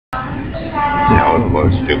No, the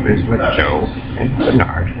most stupid is with Joe and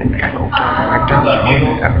Bernard and Gecko back down the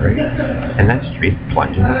gallery and that street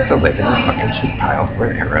plunging up to live in the fucking shit pile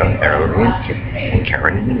where Ellery and Kit and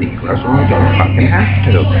Karen and the Negroes won't don't fucking have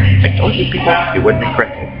to. I told you people, you would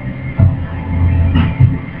regret it.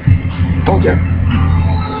 Told you.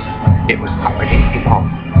 It was propagating all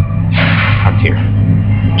out here.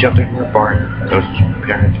 Children were born, those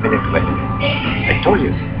parents manipulated. I told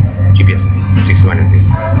you. GPS 620.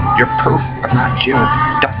 Your proof of not you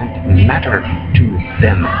doesn't matter to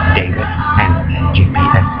them, David and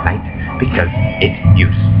GPS Knight, because it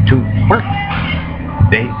used to work.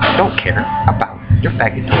 They don't care about your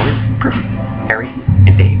faggotary proof. Harry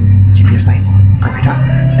and Dave, GPS Knight, Bermuda,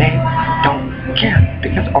 they don't care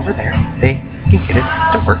because over there they can get it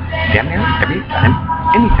to work damn near every time,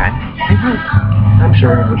 anytime they want. I'm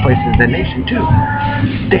sure other places in the nation too.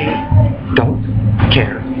 They don't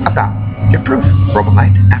care about your proof,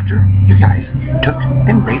 Robolite, after you guys took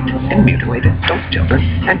and raped and mutilated those children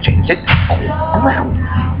and changed it all around.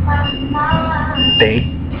 They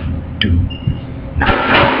do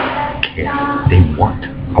not care. They want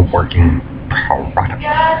a working product.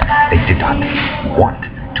 They did not want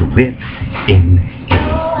to live in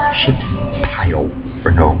a shit pile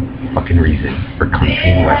for no fucking reason, for country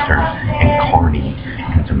and western and carny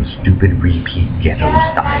and some stupid repeat ghetto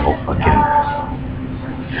style fucking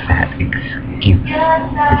fat excuse.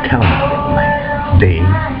 I'm telling you, they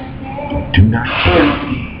do not care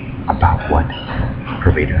about what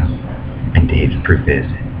Provida and Dave's proof is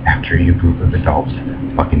after you group of adults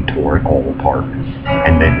fucking tore it all apart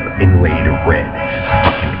and then inlaid red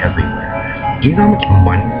fucking everywhere. Do you know how much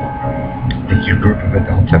money that your group of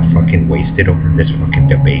adults have fucking wasted over this fucking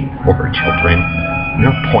debate over children? You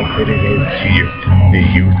know how pointed it is to the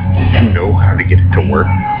youth to know how to get it to work?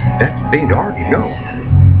 That they already know.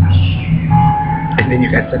 And then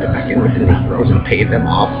you guys set it back in with the Negroes and pay them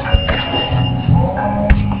off.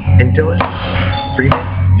 And Dylan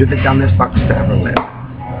Freeman, you're the dumbest fucks to ever live.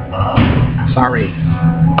 Sorry.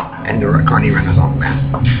 And the Connie Renaissance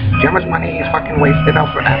man. Do you know how much money he's fucking wasted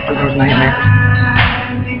out for after those nightmares?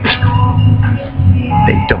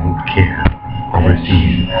 They don't care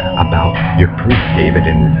overseas about your proof, David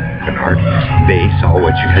and Bernard. They saw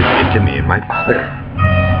what you guys did to me and my father.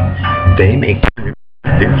 They make dude.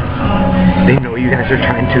 They know you guys are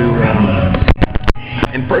trying to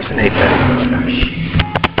impersonate them.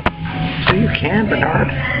 So you can, Bernard.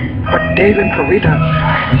 But Dave and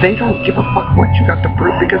Provida, they don't give a fuck what you got to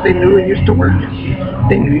prove because they knew it used to work.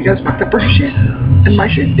 They knew you guys fucked up our shit. And my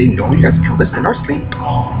shit, they know you guys killed us in our sleep.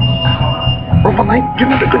 Robolite, you're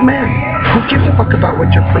not a good man. Who gives a fuck about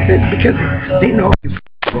what your proof is? Because they know you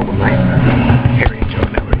Robolite, Harry and Joe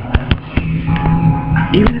and Ellery.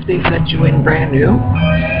 Even if they set you in brand new,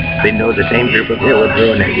 they know the same group of people would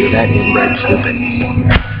ruin it. You're that inbred stupid.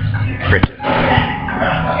 Bridget.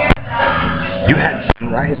 You had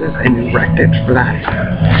sunrises and you wrecked it for that.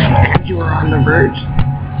 And you were on the verge.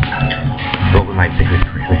 Robolite,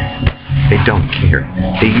 they don't care.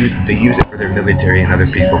 They use it for their military and other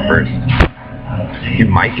people first. You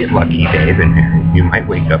might get lucky, Dave and Harry. You might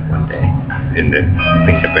wake up one day in the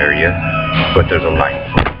cleanup area, but there's a light.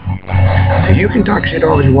 So you can talk shit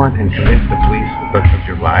all you want and convince the police of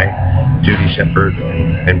your lie. Judy Shepard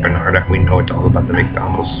and Bernard, we know it's all about the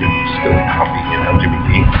McDonald's soup, still coffee, and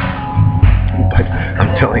LGBT. But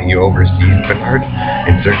I'm telling you, overseas, Bernard,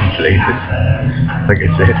 in certain places, like I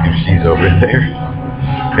said, if she's over there,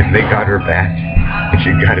 if they got her back, and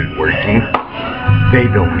she got it working, they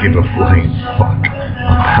don't give a flying fuck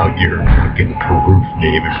about your fucking proof,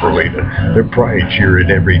 David Provida. They're probably cheering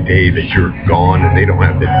every day that you're gone and they don't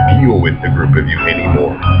have to deal with the group of you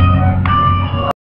anymore.